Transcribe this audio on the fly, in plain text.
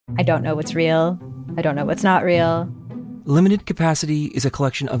I don't know what's real. I don't know what's not real. Limited Capacity is a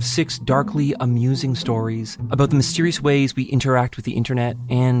collection of 6 darkly amusing stories about the mysterious ways we interact with the internet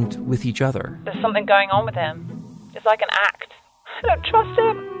and with each other. There's something going on with him. It's like an act. I don't trust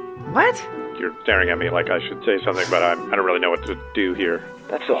him. What? You're staring at me like I should say something, but I don't really know what to do here.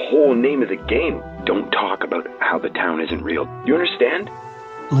 That's the whole name of the game. Don't talk about how the town isn't real. You understand?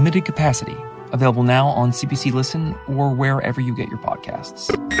 Limited Capacity. Available now on CBC Listen or wherever you get your podcasts.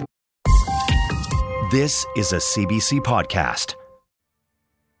 This is a CBC podcast.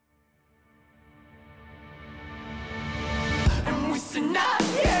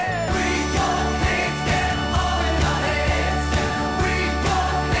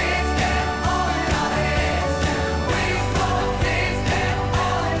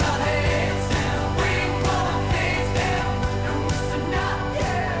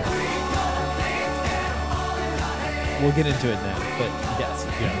 We'll get into it now, but yes,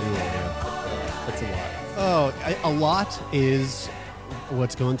 yeah, we will. Yeah. That's a lot. Oh, a lot is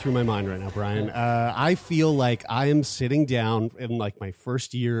what's going through my mind right now, Brian. I feel like I am sitting down in like my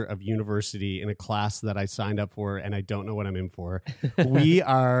first year of university in a class that I signed up for, and I don't know what I'm in for. We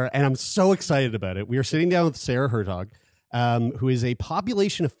are, and I'm so excited about it. We are sitting down with Sara Hertog, who is a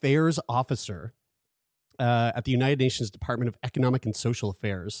population affairs officer at the United Nations Department of Economic and Social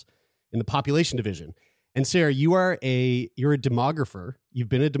Affairs in the Population Division. And Sara, you're a demographer. You've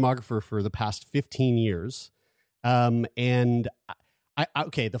been a demographer for the past 15 years. And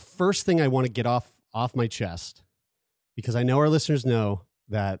okay, the first thing I want to get off my chest, because I know our listeners know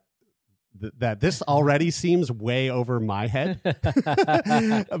that this already seems way over my head.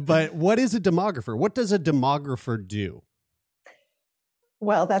 But what is a demographer? What does a demographer do?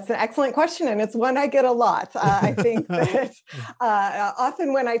 Well, that's an excellent question, and it's one I get a lot. I think that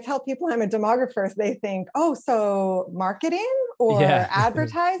often when I tell people I'm a demographer, they think, oh, so marketing or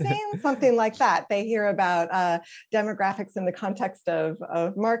advertising, something like that. They hear about demographics in the context of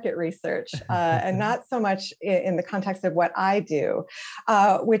market research and not so much in the context of what I do,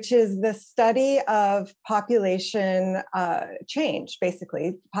 which is the study of population change,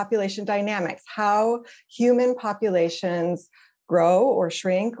 basically, population dynamics, how human populations grow or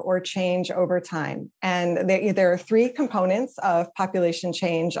shrink or change over time. And there are 3 components of population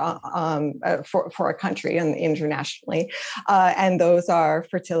change for a country and internationally. And those are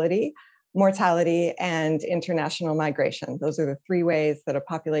fertility, mortality, and international migration. Those are the 3 ways that a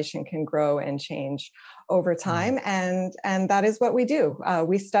population can grow and change over time. And that is what we do.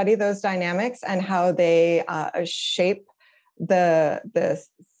 We study those dynamics and how they shape the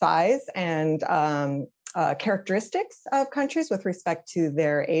size and characteristics of countries with respect to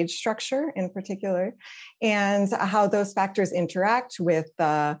their age structure in particular, and how those factors interact with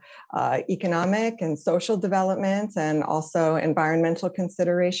economic and social development and also environmental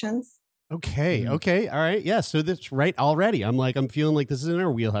considerations. Okay. All right. Yeah. So that's right already. I'm feeling like this is in our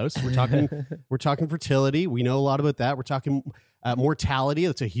wheelhouse. We're talking fertility. We know a lot about that. We're talking mortality.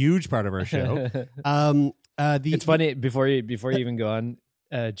 That's a huge part of our show. It's funny before you even go on,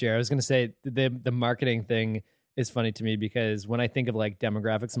 Jared, I was going to say the marketing thing is funny to me because when I think of like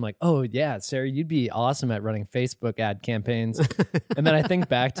demographics, I'm like, oh yeah, Sara, you'd be awesome at running Facebook ad campaigns. And then I think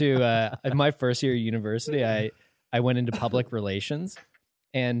back to my first year of university, I went into public relations,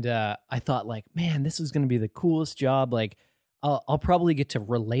 and I thought like, man, this is going to be the coolest job. Like I'll probably get to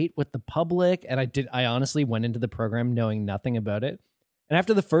relate with the public. And I honestly went into the program knowing nothing about it. And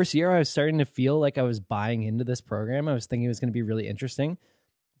after the first year, I was starting to feel like I was buying into this program. I was thinking it was going to be really interesting.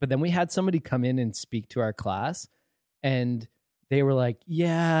 But then we had somebody come in and speak to our class, and they were like,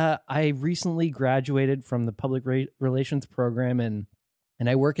 yeah, I recently graduated from the public relations program, and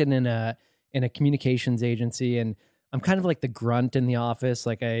I work in a communications agency, and I'm kind of like the grunt in the office.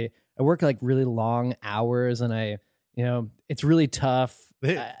 Like I work like really long hours, and it's really tough.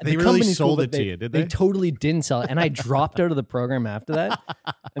 They really sold it to you, did they? They totally didn't sell it. And I dropped out of the program after that.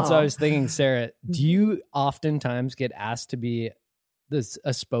 And so I was thinking, Sara, do you oftentimes get asked to be a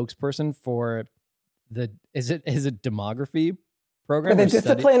spokesperson for is it demography program? For the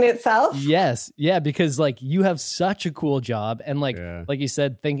discipline itself? Yes. Yeah, because like you have such a cool job. And like you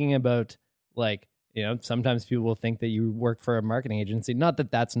said, thinking about like, sometimes people will think that you work for a marketing agency. Not that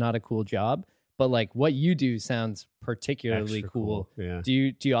that's not a cool job, but like what you do sounds particularly extra cool. Yeah.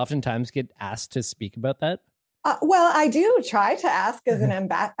 Do you oftentimes get asked to speak about that? Well, I do try to ask as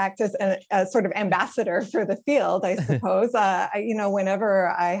act as a sort of ambassador for the field, I suppose. Whenever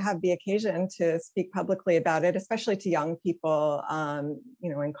I have the occasion to speak publicly about it, especially to young people,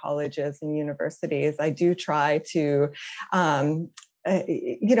 in colleges and universities, I do try to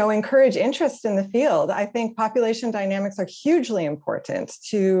encourage interest in the field. I think population dynamics are hugely important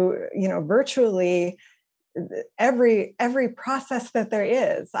to, virtually every process that there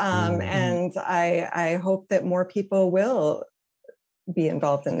is. And I hope that more people will be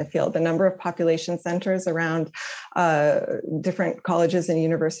involved in the field. The number of population centers around different colleges and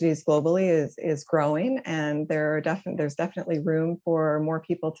universities globally is growing, and there's definitely room for more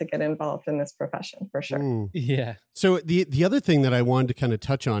people to get involved in this profession, for sure. Yeah. So the other thing that I wanted to kind of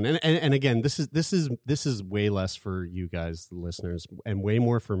touch on, and again, this is way less for you guys, the listeners, and way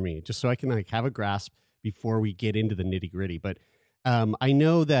more for me, just so I can have a grasp before we get into the nitty gritty. But I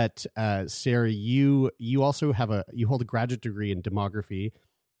know that Sara, you also hold a graduate degree in demography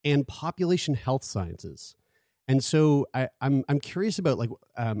and population health sciences, and so I'm curious about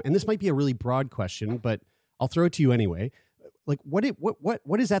and this might be a really broad question, but I'll throw it to you anyway. What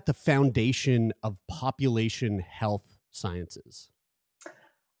is at the foundation of population health sciences?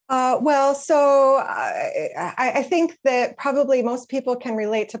 I think that probably most people can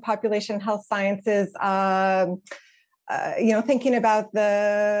relate to population health sciences. Thinking about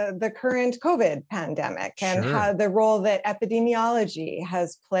the current COVID pandemic and how the role that epidemiology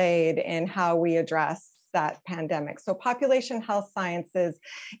has played in how we address that pandemic. So population health sciences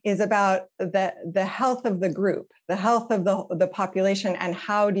is about the health of the group, the health of the population, and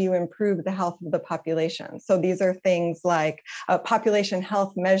how do you improve the health of the population. So these are things like population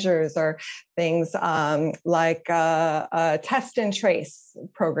health measures, or things like test and trace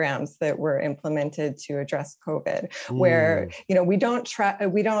programs that were implemented to address COVID, where we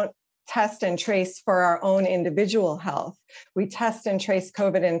don't test and trace for our own individual health. We test and trace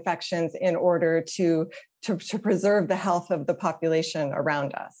COVID infections in order to preserve the health of the population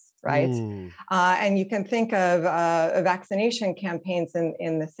around us, right? And you can think of vaccination campaigns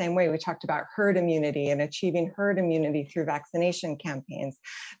in the same way. We talked about herd immunity and achieving herd immunity through vaccination campaigns.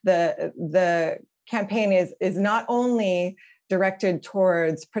 The campaign is not only directed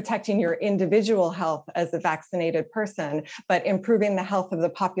towards protecting your individual health as a vaccinated person, but improving the health of the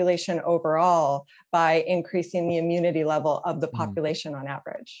population overall by increasing the immunity level of the population on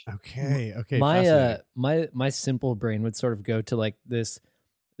average. Okay. My simple brain would sort of go to this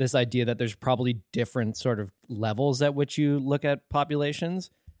idea that there's probably different sort of levels at which you look at populations.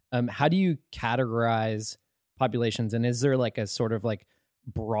 How do you categorize populations, and is there a sort of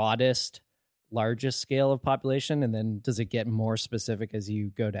broadest, largest scale of population, and then does it get more specific as you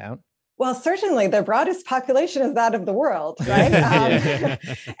go down? Well, certainly the broadest population is that of the world, right?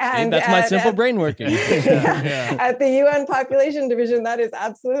 And that's my simple brain working. At the UN Population Division, that is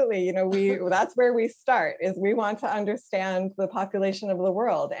absolutely, that's where we start, is we want to understand the population of the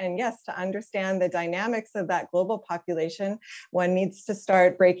world. And yes, to understand the dynamics of that global population, one needs to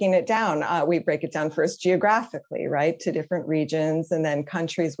start breaking it down. We break it down first geographically, right, to different regions, and then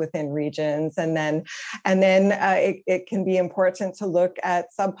countries within regions. And then it can be important to look at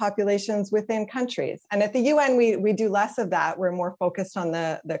subpopulations within countries. And at the UN, we do less of that. We're more focused on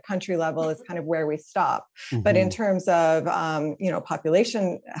the country level is kind of where we stop. But in terms of,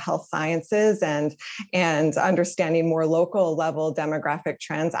 population health sciences and understanding more local level demographic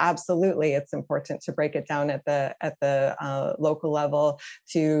trends, absolutely, it's important to break it down at the local level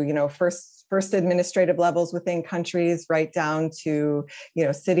to, first administrative levels within countries, right down to,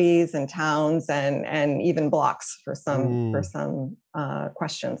 cities and towns and even blocks for some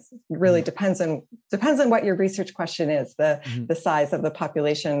questions. It really depends on what your research question is, the size of the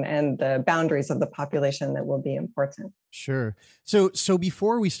population and the boundaries of the population that will be important. Sure. So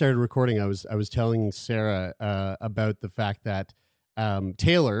before we started recording, I was telling Sara about the fact that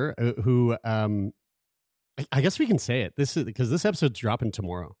Taylor, who I guess we can say it. This is because this episode's dropping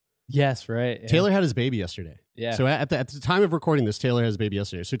tomorrow. Yes, right. Yeah. Taylor had his baby yesterday. Yeah. So at the time of recording this, Taylor had his baby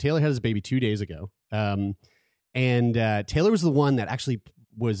yesterday. So Taylor had his baby 2 days ago. And Taylor was the one that actually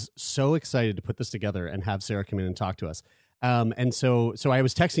was so excited to put this together and have Sara come in and talk to us. And so I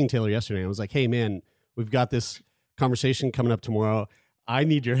was texting Taylor yesterday. I was like, hey, man, we've got this conversation coming up tomorrow. I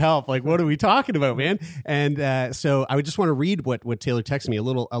need your help. What are we talking about, man? And so I would just want to read what Taylor texted me, a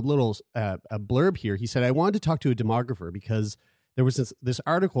little blurb here. He said, I wanted to talk to a demographer because there was this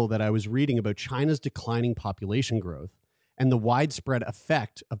article that I was reading about China's declining population growth and the widespread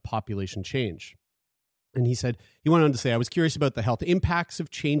effect of population change. And he went on to say, I was curious about the health impacts of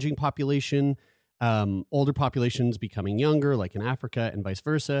changing population, older populations becoming younger, like in Africa, and vice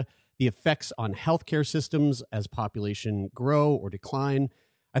versa, the effects on healthcare systems as population grow or decline.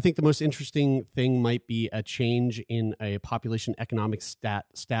 I think the most interesting thing might be a change in a population economic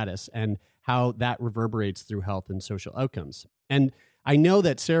status and how that reverberates through health and social outcomes. And I know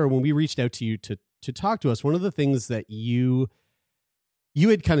that, Sara, when we reached out to you to talk to us, one of the things that you you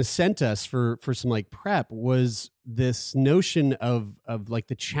had kind of sent us for some like prep was this notion of like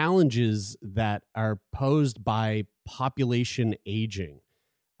the challenges that are posed by population aging.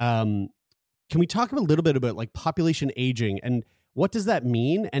 Can we talk a little bit about like population aging and what does that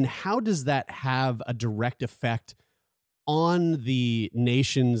mean and how does that have a direct effect on the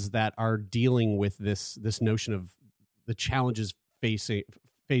nations that are dealing with this notion of the challenges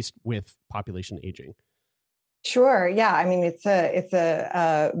faced with population aging? Sure. Yeah. I mean, it's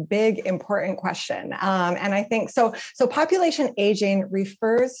a big, important question. And I think so. So population aging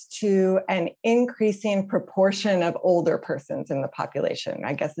refers to an increasing proportion of older persons in the population,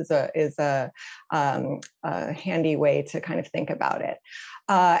 I guess is a handy way to kind of think about it.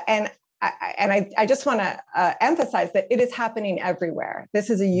 I just want to emphasize that it is happening everywhere. This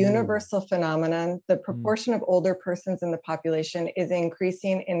is a universal phenomenon. The proportion of older persons in the population is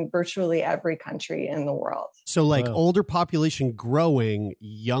increasing in virtually every country in the world. So like older population growing,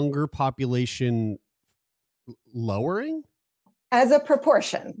 younger population lowering? As a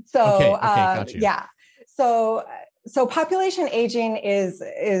proportion. So, okay, got you. Yeah. So population aging is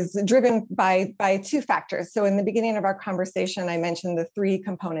driven by two factors. So in the beginning of our conversation, I mentioned the three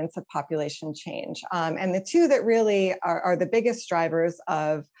components of population change. And the two that really are the biggest drivers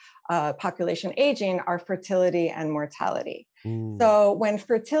of population aging are fertility and mortality. So when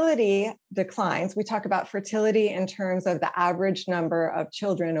fertility declines, we talk about fertility in terms of the average number of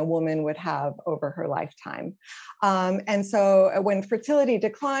children a woman would have over her lifetime. And so when fertility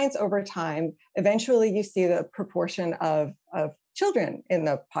declines over time, eventually you see the proportion of children in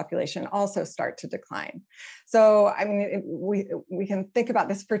the population also start to decline. So, I mean, we can think about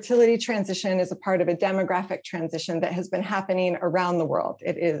this fertility transition as a part of a demographic transition that has been happening around the world.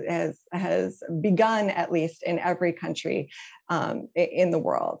 It has begun, at least in every country in the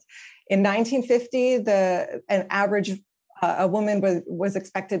world. In 1950, an average a woman was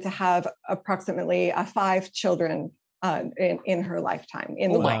expected to have approximately 5 children in her lifetime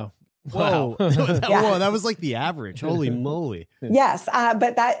in the life. Whoa. Whoa, that was like the average. Holy moly. Yes,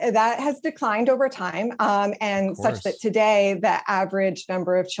 but that has declined over time. And such that today, the average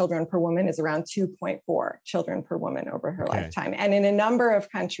number of children per woman is around 2.4 children per woman over her lifetime. And in a number of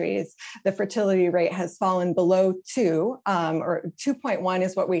countries, the fertility rate has fallen below 2, or 2.1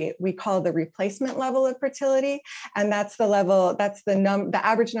 is what we call the replacement level of fertility. And that's the level, that's the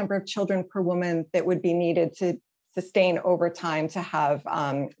average number of children per woman that would be needed to sustain over time to have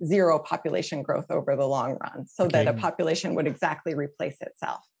zero population growth over the long run, so that a population would exactly replace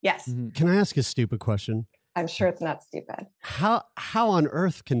itself. Yes. Can I ask a stupid question? I'm sure it's not stupid. How on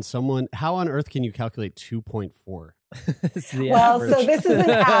earth can you calculate 2.4? Well, average. So this is an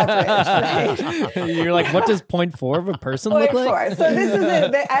average, right? You're like, what does 0.4 of a person look like? So this is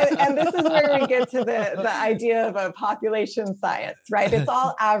and this is where we get to the idea of a population science, right? It's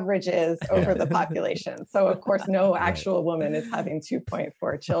all averages over the population. So of course, no actual woman is having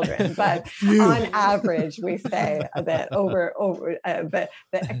 2.4 children, but on average, we say that the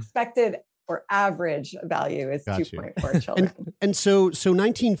expected or average value is 2.4 children. And so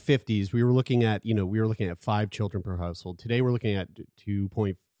 1950s, we were looking at 5 children per household. Today we're looking at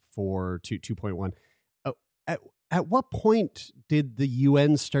 2.4 to 2.1. At what point did the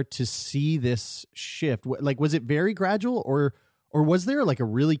UN start to see this shift? Like, was it very gradual, or was there like a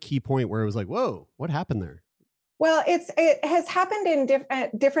really key point where it was like, whoa, what happened there? Well, it has happened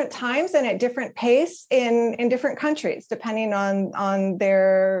at different times and at different pace in different countries, depending on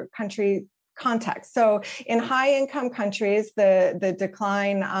their country context. So in high income countries, the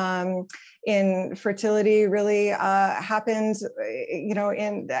decline in fertility really happened,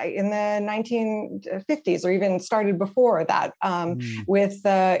 in the 1950s, or even started before that, with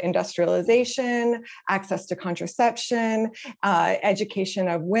industrialization, access to contraception, education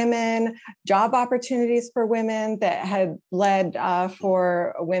of women, job opportunities for women that had led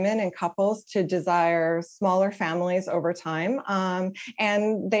for women and couples to desire smaller families over time.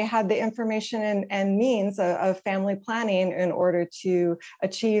 And they had the information and means of family planning in order to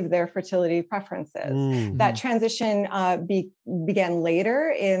achieve their fertility preferences. That transition began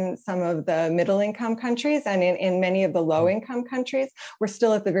later in some of the middle-income countries, and in many of the low-income countries, we're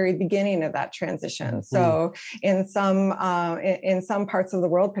still at the very beginning of that transition. So in some parts of the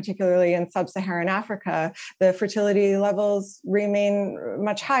world, particularly in sub-Saharan Africa, the fertility levels remain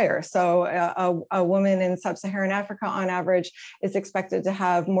much higher. So a woman in sub-Saharan Africa, on average, is expected to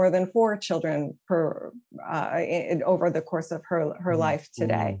have more than 4 children over the course of her life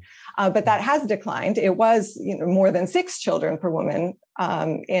today. But that has declined. It was more than 6 children per woman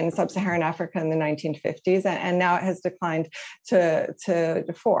in sub-Saharan Africa in the 1950s, and now it has declined to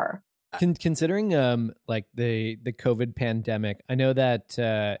 4. Considering like the COVID pandemic, I know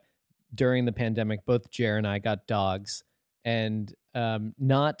that during the pandemic, both Jer and I got dogs, and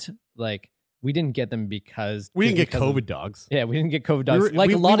not like we didn't get them because we didn't get COVID dogs. Yeah, we didn't get COVID dogs. A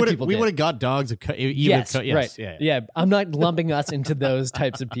lot of people we did. would have got dogs. Yes, right. Yeah. I'm not lumping us into those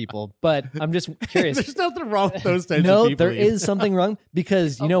types of people, but I'm just curious. There's nothing wrong with those types of no, people. there is something wrong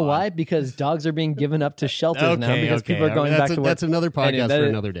because you know why? Because dogs are being given up to shelters now because people are going back to work. That's another podcast for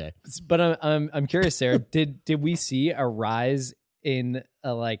another day. But I'm curious, Sarah. Did we see a rise in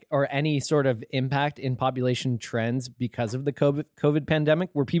or any sort of impact in population trends because of the COVID pandemic?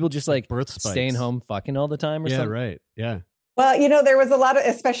 Were people just like birth spikes, staying home fucking all the time or something? Yeah, right. Yeah. Well, there was a lot of,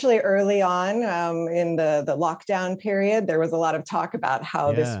 especially early on in the lockdown period, there was a lot of talk about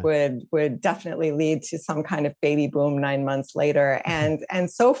how this would definitely lead to some kind of baby boom 9 months later.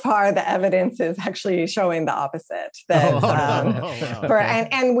 And so far, the evidence is actually showing the opposite. That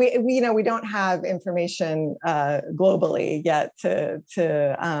and we don't have information globally yet to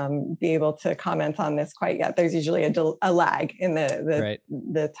be able to comment on this quite yet. There's usually a lag in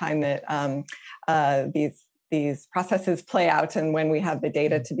the time that these processes play out and when we have the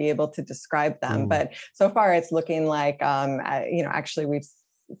data to be able to describe them. But so far it's looking like, actually we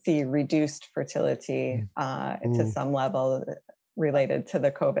see reduced fertility to some level related to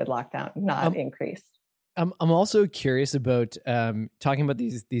the COVID lockdown, not increased. I'm also curious about talking about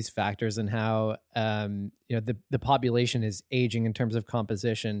these factors and how the population is aging in terms of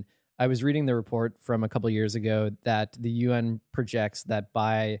composition. I was reading the report from a couple of years ago that the UN projects that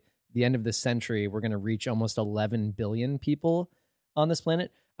by the end of the century, we're going to reach almost 11 billion people on this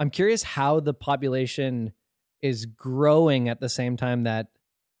planet. I'm curious how the population is growing at the same time that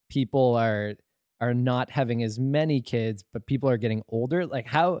people are not having as many kids, but people are getting older. Like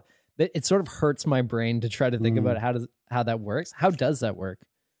how it sort of hurts my brain to try to think about how that works. How does that work?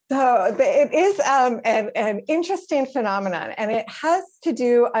 So it is an interesting phenomenon, and it has to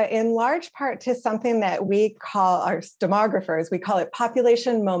do in large part to something that we call, our demographers, we call it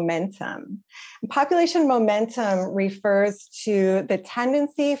population momentum. Population momentum refers to the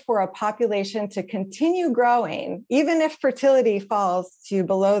tendency for a population to continue growing, even if fertility falls to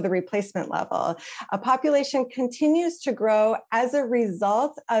below the replacement level. A population continues to grow as a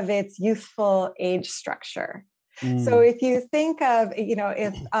result of its youthful age structure. So if you think of,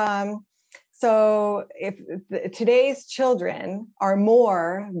 if today's children are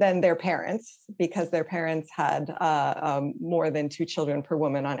more than their parents because their parents had more than 2 children per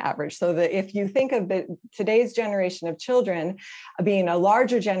woman on average. So that if you think of today's generation of children being a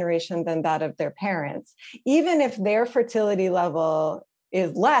larger generation than that of their parents, even if their fertility level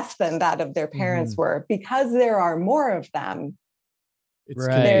is less than that of their parents were, because there are more of them,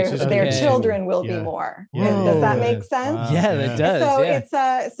 their children will be more. Does that make sense? Wow. Yeah, it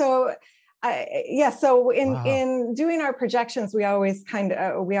does. So in doing our projections, we always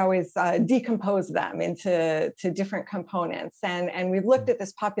decompose them into different components, and we've looked at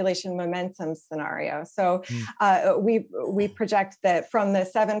this population momentum scenario. So we project that from the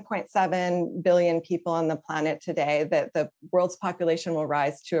 7.7 billion people on the planet today, that the world's population will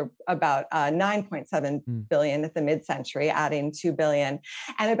rise to about 9.7 billion at the mid-century, adding 2 billion,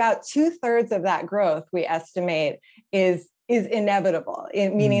 and about 2/3 of that growth we estimate is inevitable,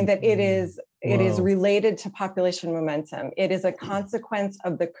 meaning that it is related to population momentum. It is a consequence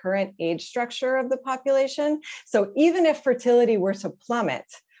of the current age structure of the population. So even if fertility were to plummet,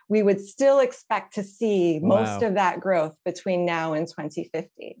 we would still expect to see most of that growth between now and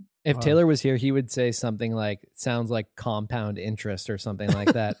 2050. If Taylor was here, he would say something like, sounds like compound interest or something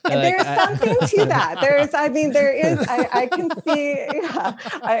like that. There's something to that. I can see,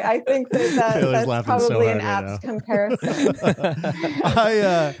 I think that's probably an apt comparison.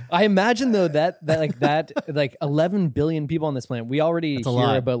 I imagine though that 11 billion people on this planet, we already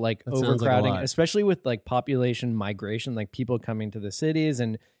hear about overcrowding, especially with population migration, like people coming to the cities.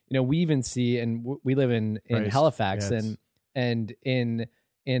 And, we even see, and we live in Halifax and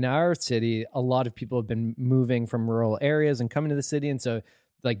in our city, a lot of people have been moving from rural areas and coming to the city. And so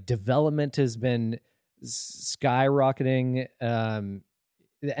development has been skyrocketing. And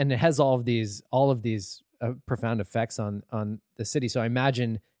it has all of these profound effects on the city. So I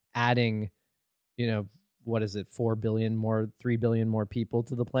imagine adding, 4 billion more, 3 billion more people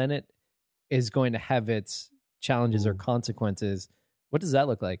to the planet is going to have its challenges or consequences. What does that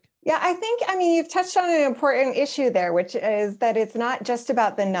look like? Yeah, I think, you've touched on an important issue there, which is that it's not just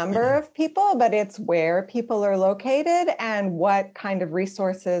about the number of people, but it's where people are located and what kind of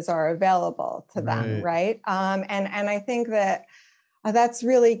resources are available to them, right? And I think that That's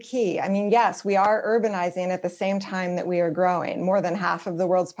really key. I mean, yes, we are urbanizing at the same time that we are growing. More than half of the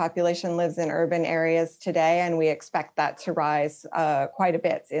world's population lives in urban areas today, and we expect that to rise quite a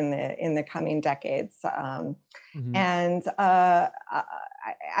bit in the coming decades. And I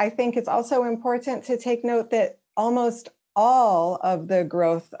think it's also important to take note that almost all of the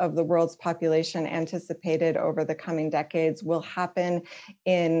growth of the world's population anticipated over the coming decades will happen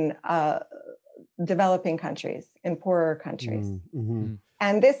in developing countries, in poorer countries.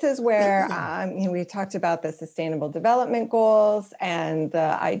 And this is where we talked about the Sustainable Development Goals and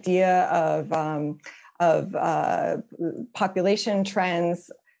the idea of population trends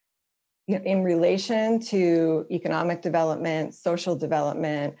in relation to economic development, social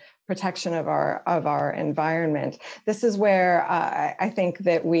development, protection of our environment. This is where I think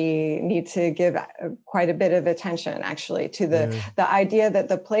that we need to give quite a bit of attention, actually, to the idea that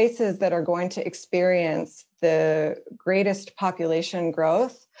the places that are going to experience the greatest population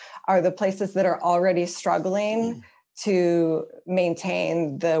growth are the places that are already struggling to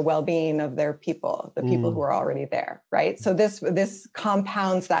maintain the well-being of their people, the people who are already there, right? So this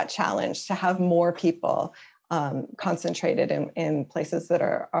compounds that challenge to have more people concentrated in places that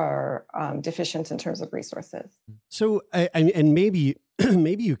are deficient in terms of resources. So, and maybe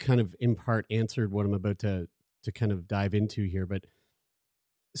you kind of in part answered what I'm about to kind of dive into here, but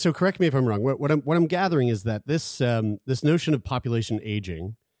so correct me if I'm wrong. What I'm gathering is that this notion of population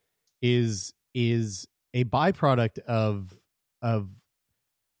aging is a byproduct of a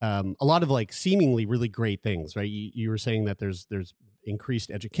lot of like seemingly really great things, right? You were saying that there's increased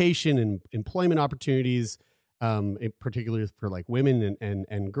education and employment opportunities, particularly for like women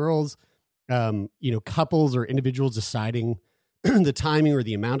and girls, couples or individuals deciding the timing or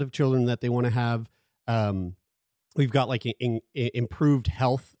the amount of children that they want to have. We've got like improved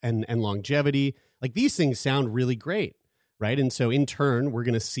health and longevity. Like these things sound really great, right? And so in turn, we're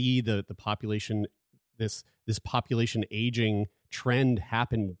going to see the population, this population aging trend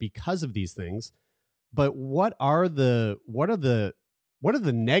happen because of these things. But what are the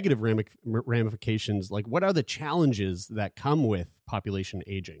negative ramifications? Like, what are the challenges that come with population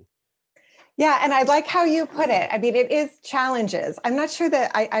aging? Yeah, and I like how you put it. I mean, it is challenges. I'm not sure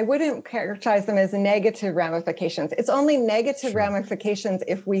that I wouldn't characterize them as negative ramifications. It's only negative ramifications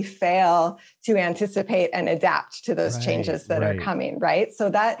if we fail to anticipate and adapt to those changes that are coming, right? So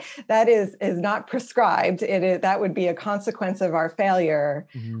that is not prescribed. That would be a consequence of our failure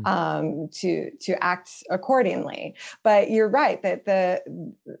to act accordingly. But you're right that the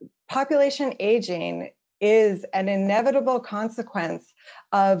population aging is an inevitable consequence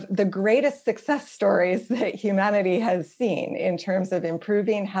of the greatest success stories that humanity has seen in terms of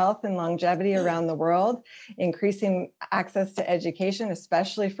improving health and longevity around the world, increasing access to education,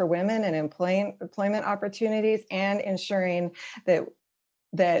 especially for women, and employment opportunities, and ensuring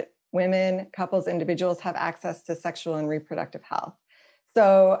that women, couples, individuals have access to sexual and reproductive health.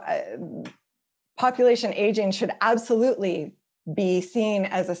 So population aging should absolutely be seen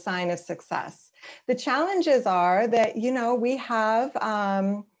as a sign of success. The challenges are that, we have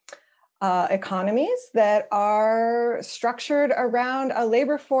economies that are structured around a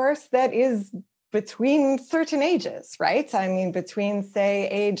labor force that is between certain ages, right? I mean, between, say,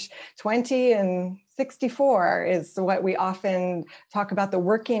 age 20 and 64 is what we often talk about, the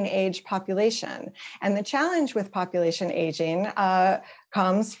working age population. And the challenge with population aging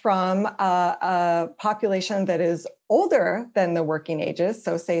comes from a population that is older than the working ages,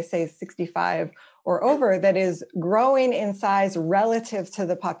 so say 65 or over, that is growing in size relative to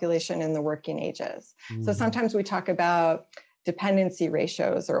the population in the working ages. So sometimes we talk about dependency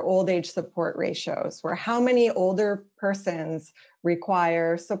ratios or old age support ratios, where how many older persons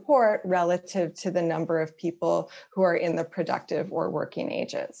require support relative to the number of people who are in the productive or working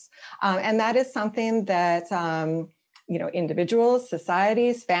ages. And that is something that individuals,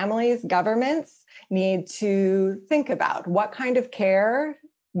 societies, families, governments need to think about. What kind of care,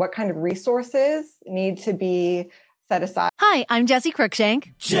 what kind of resources need to be set aside? Hi, I'm Jessie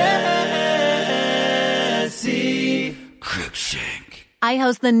Cruikshank. Jessie Cruikshank. I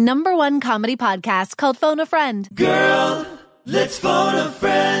host the #1 comedy podcast called Phone a Friend. Girl, let's phone a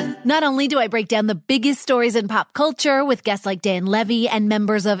friend. Not only do I break down the biggest stories in pop culture with guests like Dan Levy and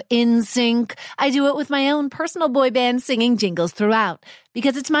members of NSYNC, I do it with my own personal boy band singing jingles throughout.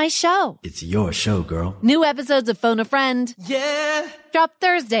 Because it's my show. It's your show, girl. New episodes of Phone a Friend. Yeah. Drop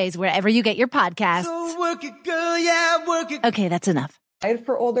Thursdays wherever you get your podcasts. So work it, girl. Yeah, work it. Okay, that's enough.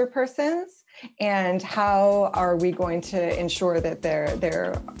 For older persons, and how are we going to ensure that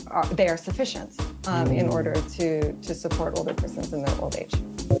they are sufficient in order to support older persons in their old age?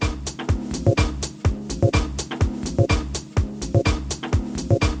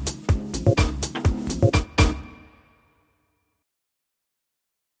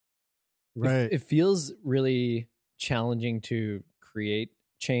 Right. It feels really challenging to create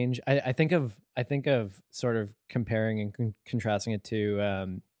change. I think of sort of comparing and contrasting it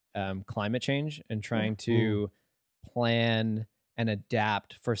to climate change and trying to plan and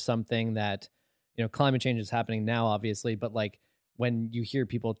adapt for something that, climate change is happening now, obviously, but like when you hear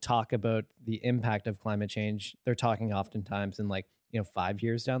people talk about the impact of climate change, they're talking oftentimes in 5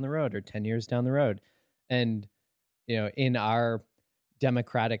 years down the road or 10 years down the road. And, in our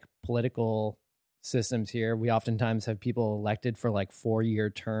democratic political systems here, we oftentimes have people elected for 4-year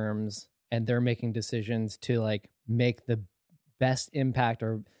terms, and they're making decisions to make the best impact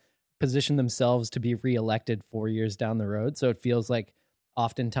or position themselves to be reelected 4 years down the road. So it feels like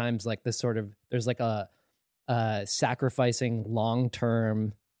oftentimes this sort of, there's a sacrificing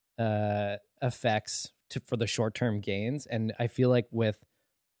long-term effects for the short-term gains. And I feel like with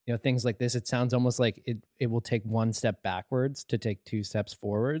things like this, it sounds almost like it will take one step backwards to take 2 steps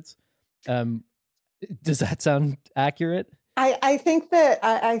forwards. Does that sound accurate? I think that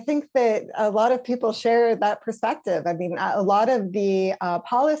a lot of people share that perspective. I mean, a lot of the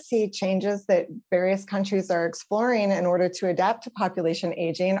policy changes that various countries are exploring in order to adapt to population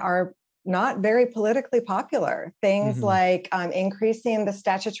aging are not very politically popular. Things like increasing the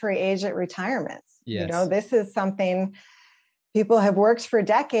statutory age at retirement. Yes. This is something people have worked for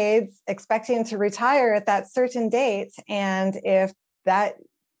decades expecting to retire at that certain date. And if that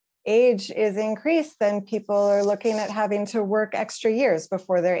age is increased, then people are looking at having to work extra years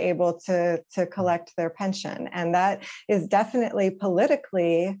before they're able to collect their pension. And that is definitely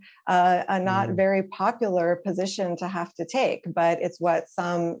politically a not very popular position to have to take, but it's what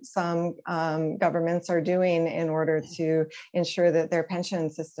some governments are doing in order to ensure that their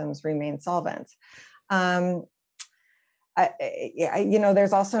pension systems remain solvent.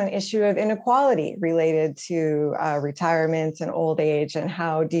 There's also an issue of inequality related to retirement and old age, and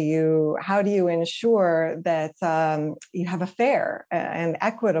how do you ensure that you have a fair and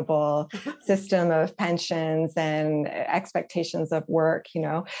equitable system of pensions and expectations of work.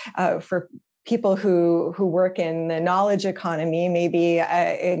 For people who work in the knowledge economy, maybe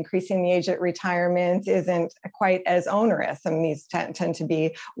increasing the age at retirement isn't quite as onerous. I mean, these tend to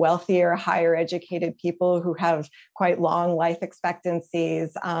be wealthier, higher educated people who have quite long life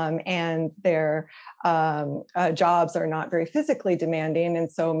expectancies, and their jobs are not very physically demanding.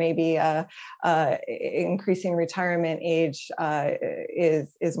 And so maybe increasing retirement age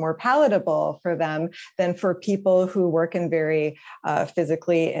is more palatable for them than for people who work in very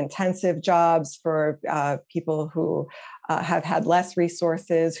physically intensive jobs, for people who have had less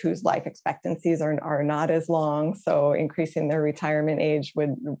resources, whose life expectancies are not as long. So increasing their retirement age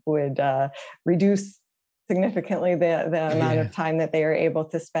would reduce significantly the amount of time that they are able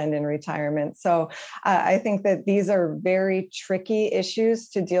to spend in retirement. So I think that these are very tricky issues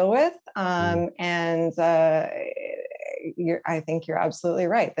to deal with. I think you're absolutely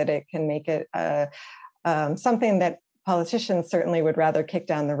right that it can make it something that politicians certainly would rather kick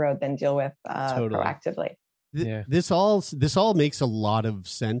down the road than deal with proactively. This all makes a lot of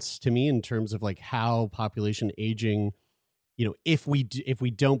sense to me in terms of how population aging, if we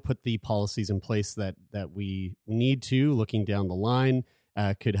don't put the policies in place that we need to, looking down the line,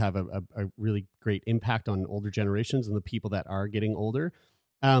 could have a really great impact on older generations and the people that are getting older.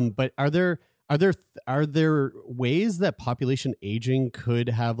 But are there ways that population aging could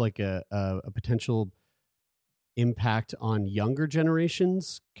have a potential impact on younger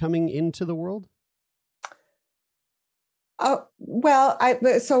generations coming into the world? Oh, well,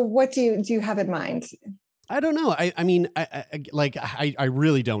 so what do you have in mind? I don't know. I mean, I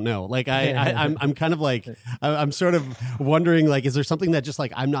really don't know. I'm kind of I'm sort of wondering, is there something that just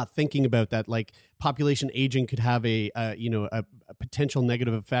I'm not thinking about that population aging could have a potential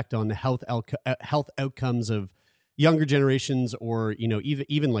negative effect on health outcomes of younger generations, or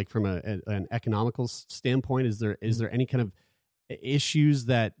even from an economical standpoint? Is there any kind of issues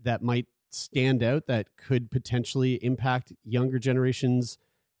that might stand out that could potentially impact younger generations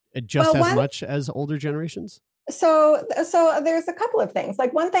just as much as older generations? So there's a couple of things.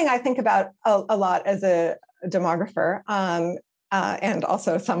 One thing I think about a lot as a demographer, and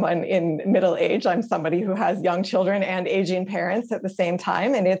also someone in middle age. I'm somebody who has young children and aging parents at the same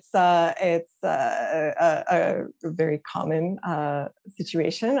time, and it's a very common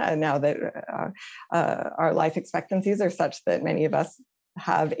situation now that our life expectancies are such that many of us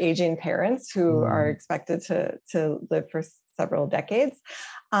have aging parents who are expected to live for several decades.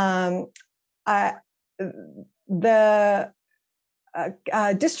 The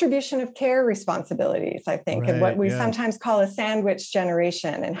distribution of care responsibilities, I think, and what we sometimes call a sandwich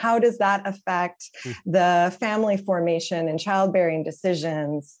generation. And how does that affect the family formation and childbearing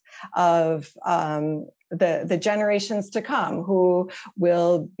decisions of the generations to come, who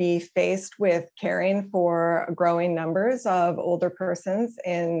will be faced with caring for growing numbers of older persons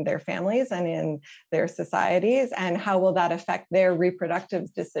in their families and in their societies, and how will that affect their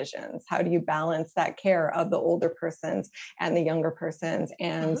reproductive decisions? How do you balance that care of the older persons and the younger persons,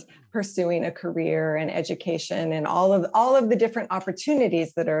 and pursuing a career and education and all of the different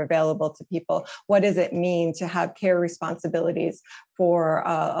opportunities that are available to people? What does it mean to have care responsibilities for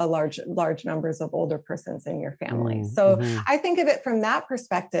a large numbers of older persons in your family? So I think of it from that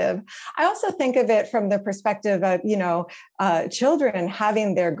perspective. I also think of it from the perspective of, children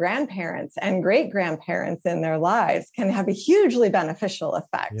having their grandparents and great-grandparents in their lives can have a hugely beneficial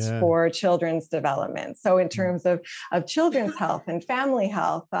effect for children's development. So in terms of children's health and family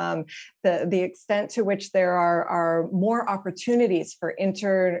health, the extent to which there are more opportunities for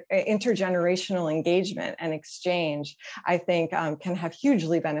intergenerational engagement and exchange, I think can have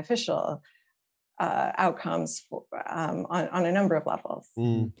hugely beneficial outcomes on a number of levels.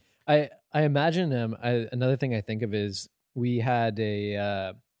 I imagine another thing I think of is we had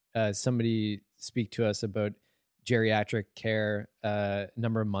somebody speak to us about geriatric care a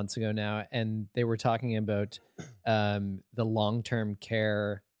number of months ago now, and they were talking about the long-term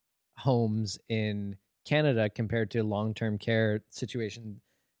care homes in Canada compared to long-term care situation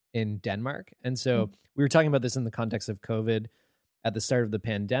in Denmark. And so we were talking about this in the context of COVID at the start of the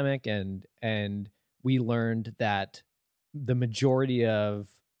pandemic, and we learned that the majority of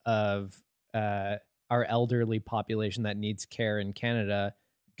our elderly population that needs care in Canada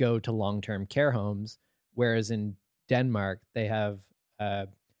go to long-term care homes, whereas in Denmark they have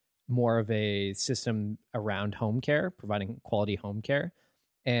more of a system around home care, providing quality home care.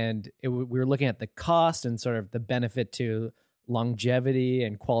 And we were looking at the cost and sort of the benefit to longevity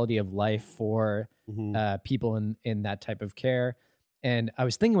and quality of life for people in that type of care. And I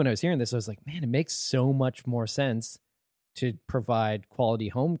was thinking when I was hearing this, I was like, man, it makes so much more sense to provide quality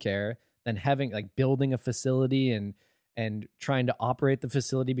home care than having building a facility and trying to operate the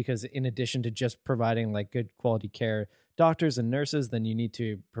facility, because in addition to just providing good quality care, doctors and nurses, then you need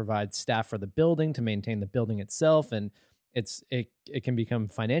to provide staff for the building to maintain the building itself. And it can become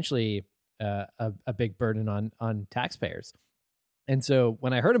financially a big burden on taxpayers. And so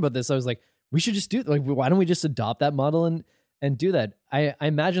when I heard about this, I was like, we should just do why don't we just adopt that model and do that? I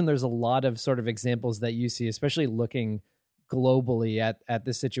imagine there's a lot of sort of examples that you see, especially looking globally at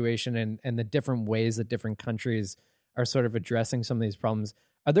this situation and the different ways that different countries are sort of addressing some of these problems.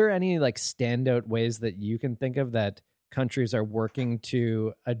 Are there any standout ways that you can think of that countries are working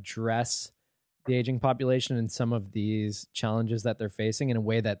to address the aging population and some of these challenges that they're facing in a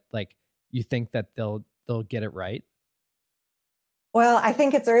way that you think that they'll get it right? Well, I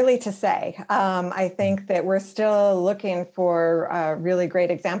think it's early to say. I think that we're still looking for really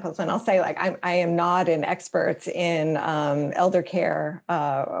great examples. And I'll say, I am not an expert in elder care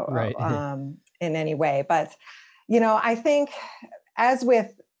in any way. But, I think as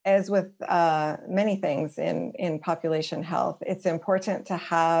with many things in population health, it's important to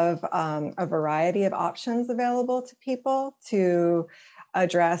have a variety of options available to people to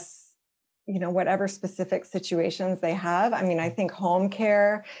address whatever specific situations they have. I mean, I think home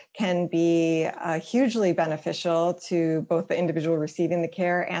care can be hugely beneficial to both the individual receiving the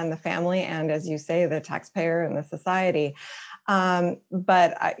care and the family, and as you say, the taxpayer and the society.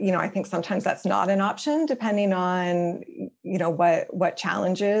 But I think sometimes that's not an option, depending on what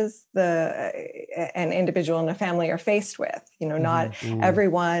challenges an individual and a family are faced with. Not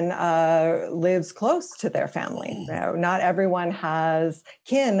everyone lives close to their family. Not everyone has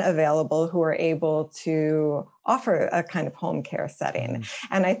kin available who are able to offer a kind of home care setting.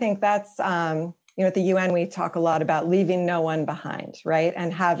 And I think that's at the UN we talk a lot about leaving no one behind, right?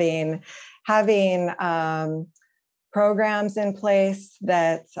 And having programs in place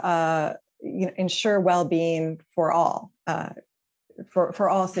that ensure well-being for all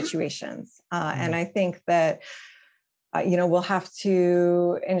situations. And I think that we'll have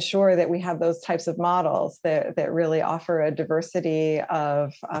to ensure that we have those types of models that really offer a diversity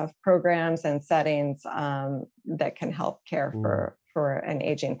of programs and settings that can help care for an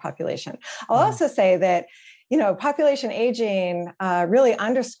aging population. I'll also say that population aging really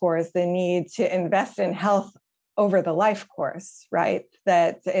underscores the need to invest in health over the life course, right?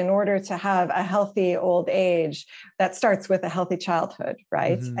 That in order to have a healthy old age, that starts with a healthy childhood,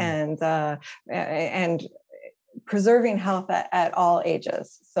 right? And preserving health at all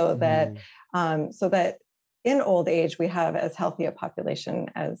ages, so that in old age we have as healthy a population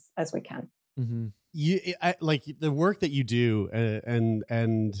as we can. Like the work that you do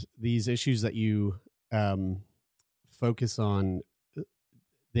and these issues that you focus on.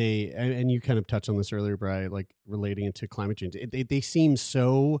 and you kind of touched on this earlier, Brian, like relating it to climate change. They seem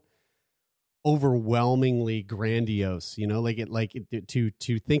so overwhelmingly grandiose,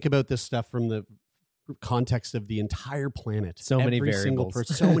 to think about this stuff from the context of the entire planet. So many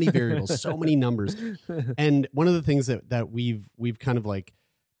variables, so many variables, so many numbers. And one of the things that we've kind of like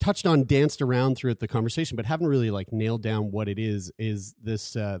touched on, danced around throughout the conversation, but haven't really like nailed down what it is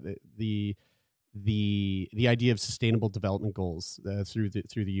this the idea of sustainable development goals through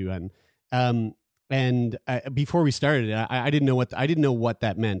the UN. And before we started, I didn't know what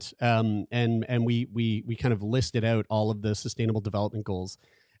that meant. And we kind of listed out all of the sustainable development goals.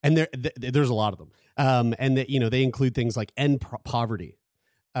 And there's a lot of them. And they include things like end poverty,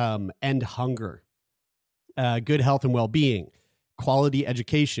 end hunger, good health and well-being, quality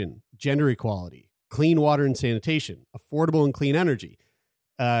education, gender equality, clean water and sanitation, affordable and clean energy,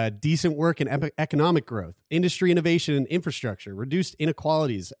 decent work and economic growth, industry innovation and infrastructure, reduced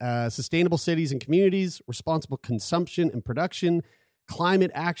inequalities, sustainable cities and communities, responsible consumption and production,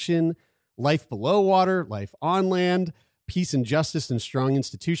 climate action, life below water, life on land, peace and justice and strong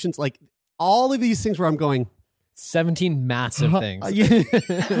institutions. Like all of these things where I'm going, 17 massive things.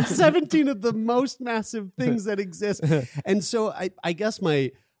 17 of the most massive things that exist. And so I guess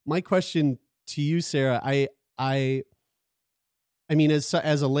my question to you, Sarah, I mean, as a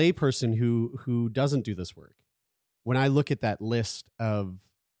layperson who doesn't do this work, when I look at that list of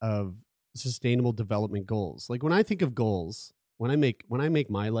sustainable development goals, like when I think of goals, when I make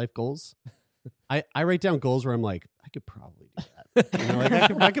my life goals, I write down goals where I'm like, I could probably do that.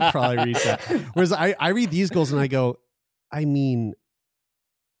 I could probably reach that. Whereas I read these goals and I go, I mean,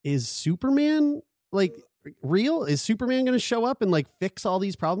 is Superman like real? Is Superman going to show up and like fix all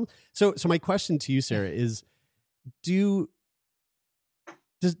these problems? So my question to you, Sarah, is does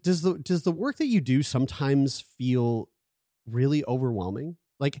the work that you do sometimes feel really overwhelming?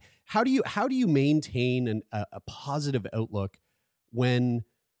 Like how do you maintain a positive outlook when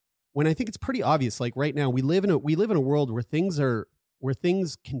I think it's pretty obvious, like right now we live in a world where things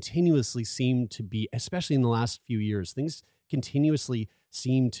continuously seem to be, especially in the last few years, things continuously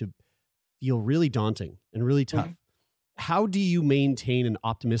seem to feel really daunting and really tough. Mm-hmm. How do you maintain an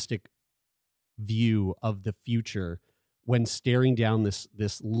optimistic view of the future when staring down this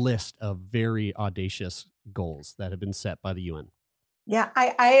list of very audacious goals that have been set by the UN? Yeah,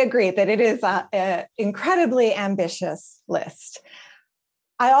 I agree that it is an incredibly ambitious list.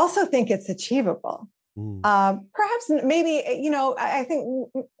 I also think it's achievable. Perhaps, maybe, I think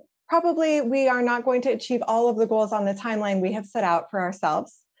probably we are not going to achieve all of the goals on the timeline we have set out for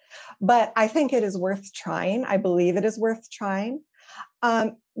ourselves, but I think it is worth trying. I believe it is worth trying.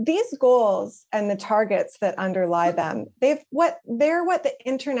 These goals and the targets that underlie them, they're what the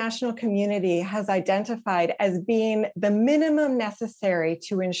international community has identified as being the minimum necessary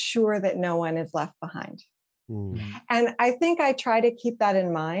to ensure that no one is left behind. And I think I try to keep that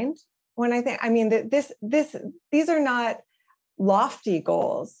in mind when these are not lofty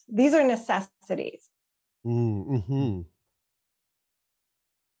goals. These are necessities. Mm-hmm.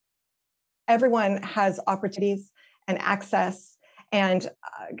 Everyone has opportunities and access and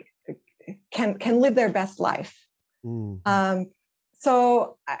can live their best life.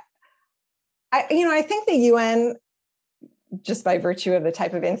 So I think the UN, just by virtue of the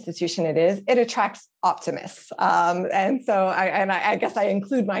type of institution it attracts optimists. And so I guess I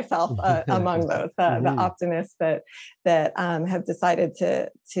include myself among those, the optimists that have decided to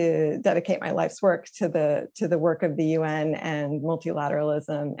dedicate my life's work to the work of the UN and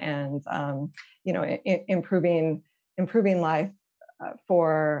multilateralism and, improving life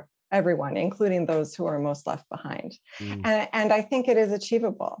for everyone, including those who are most left behind. And I think it is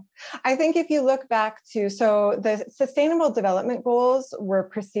achievable. I think if you look back so the Sustainable Development Goals were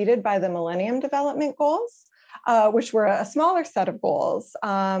preceded by the Millennium Development Goals, which were a smaller set of goals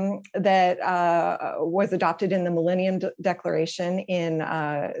that was adopted in the Millennium Declaration in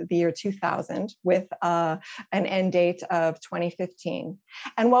the year 2000 with an end date of 2015.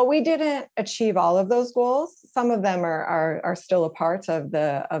 And while we didn't achieve all of those goals, some of them are still a part of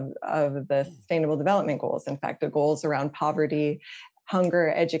the Sustainable Development Goals. In fact, the goals around poverty, hunger,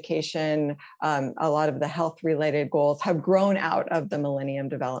 education, a lot of the health-related goals have grown out of the Millennium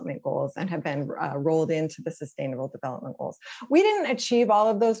Development Goals and have been rolled into the Sustainable Development Goals. We didn't achieve all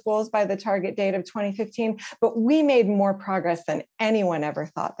of those goals by the target date of 2015, but we made more progress than anyone ever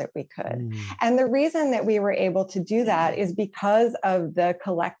thought that we could. And the reason that we were able to do that is because of the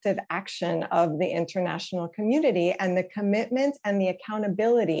collective action of the international community and the commitment and the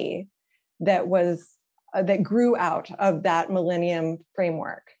accountability that grew out of that Millennium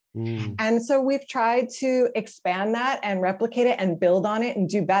framework. And so we've tried to expand that and replicate it and build on it and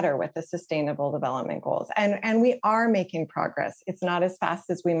do better with the Sustainable Development Goals. And we are making progress. It's not as fast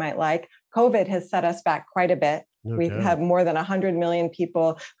as we might like. COVID has set us back quite a bit. We have more than 100 million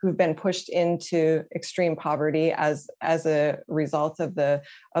people who've been pushed into extreme poverty as a result of the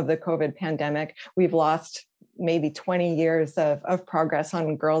COVID pandemic. We've lost maybe 20 years of progress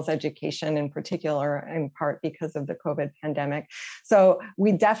on girls' education in particular, in part because of the COVID pandemic. So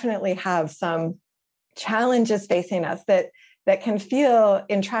we definitely have some challenges facing us that can feel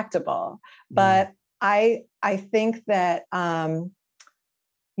intractable. But I think that,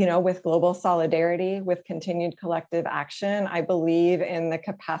 with global solidarity, with continued collective action, I believe in the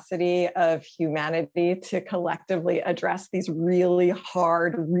capacity of humanity to collectively address these really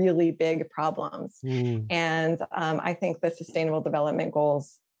hard, really big problems. And I think the Sustainable Development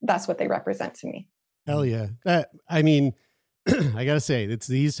Goals, that's what they represent to me. Hell yeah. I mean, I got to say, it's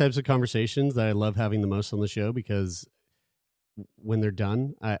these types of conversations that I love having the most on the show, because when they're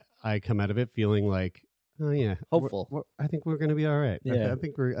done, I come out of it feeling like, oh yeah, hopeful. I think we're going to be all right. Yeah. I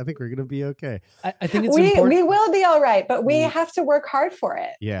think we're going to be okay. I think it's important. We will be all right, but we have to work hard for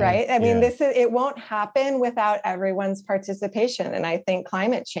it. Yeah. Right. I mean, it won't happen without everyone's participation. And I think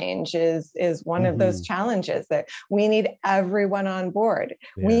climate change is one of those challenges that we need everyone on board.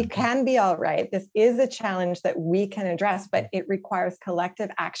 Yeah. We can be all right. This is a challenge that we can address, but it requires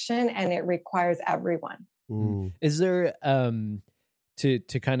collective action and it requires everyone. Is there, to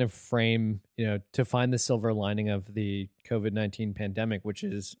kind of frame, to find the silver lining of the COVID-19 pandemic, which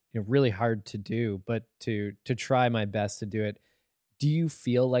is really hard to do, but to try my best to do it, do you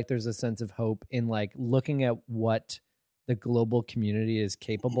feel like there's a sense of hope in like looking at what the global community is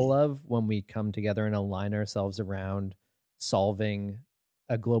capable of when we come together and align ourselves around solving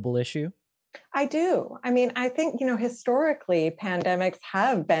a global issue? I do. I mean, I think, historically, pandemics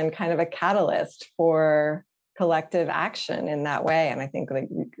have been kind of a catalyst for collective action in that way. And I think we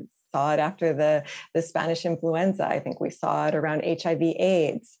saw it after the Spanish influenza. I think we saw it around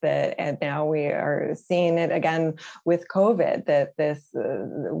HIV/AIDS, and now we are seeing it again with COVID, that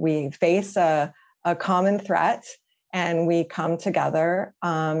we face a common threat and we come together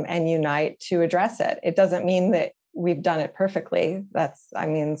and unite to address it. It doesn't mean that we've done it perfectly.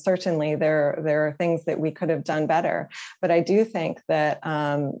 Certainly there are things that we could have done better, but I do think that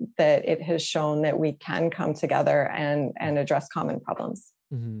it has shown that we can come together and address common problems.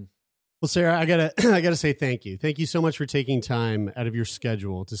 Mm-hmm. Well, Sara, I gotta say thank you. Thank you so much for taking time out of your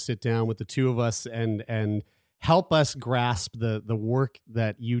schedule to sit down with the two of us and help us grasp the work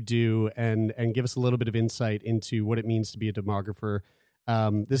that you do and give us a little bit of insight into what it means to be a demographer.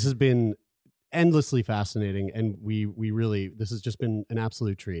 This has been endlessly fascinating, and this has just been an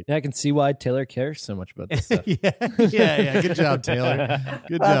absolute treat. Yeah, I can see why Taylor cares so much about this stuff. yeah. Good job, Taylor.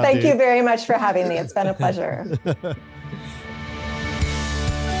 Good job. Thank you very much for having me. It's been a pleasure.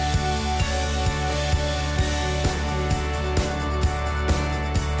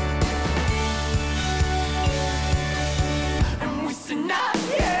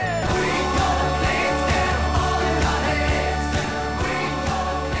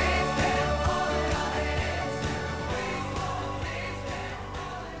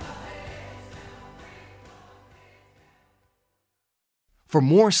 For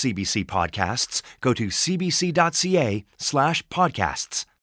more CBC podcasts, go to cbc.ca/podcasts.